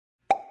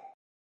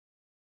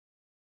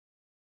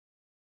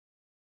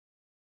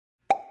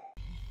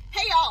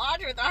y'all,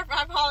 Audrey with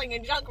R5 Hauling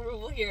and Junk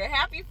Removal here.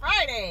 Happy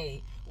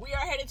Friday. We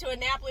are headed to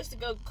Annapolis to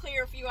go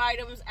clear a few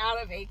items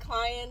out of a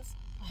client's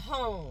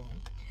home.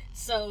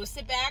 So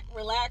sit back,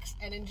 relax,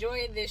 and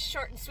enjoy this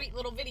short and sweet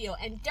little video.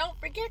 And don't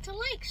forget to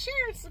like,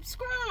 share, and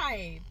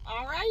subscribe.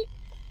 All right?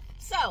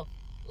 So,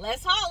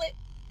 let's haul it.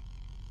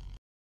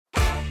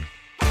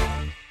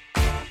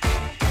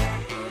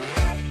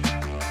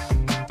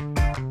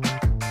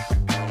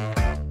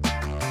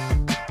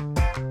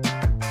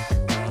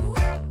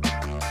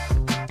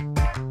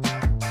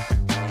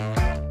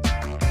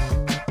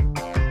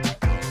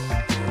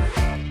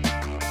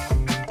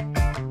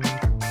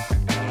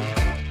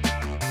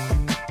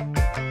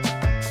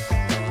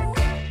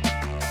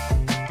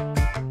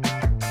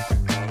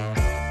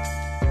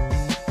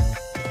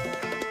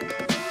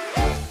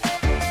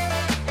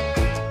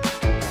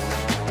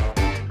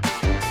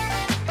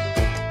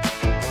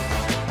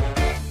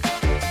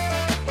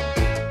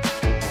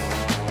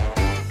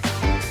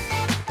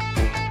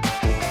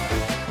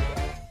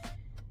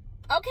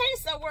 Okay,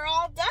 so we're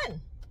all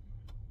done.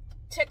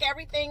 Took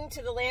everything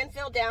to the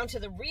landfill down to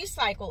the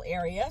recycle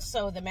area.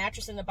 So the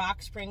mattress and the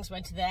box springs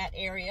went to that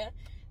area.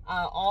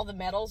 All the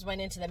metals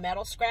went into the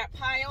metal scrap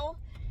pile.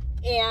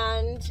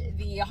 And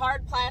the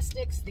hard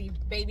plastics, the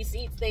baby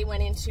seats, they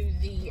went into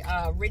the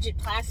rigid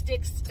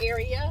plastics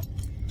area.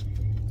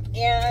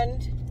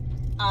 And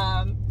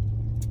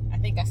I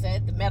think I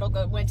said the metal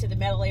went to the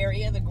metal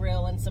area, the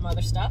grill and some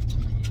other stuff.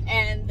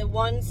 And the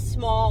one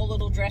small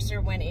little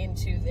dresser went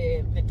into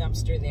the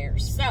dumpster there.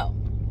 So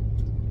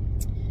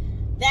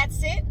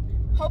that's it.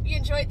 Hope you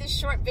enjoyed this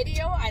short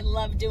video. I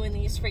love doing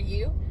these for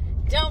you.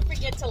 Don't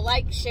forget to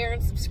like, share,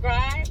 and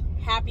subscribe.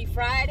 Happy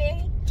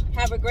Friday.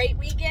 Have a great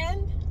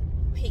weekend.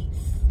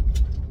 Peace.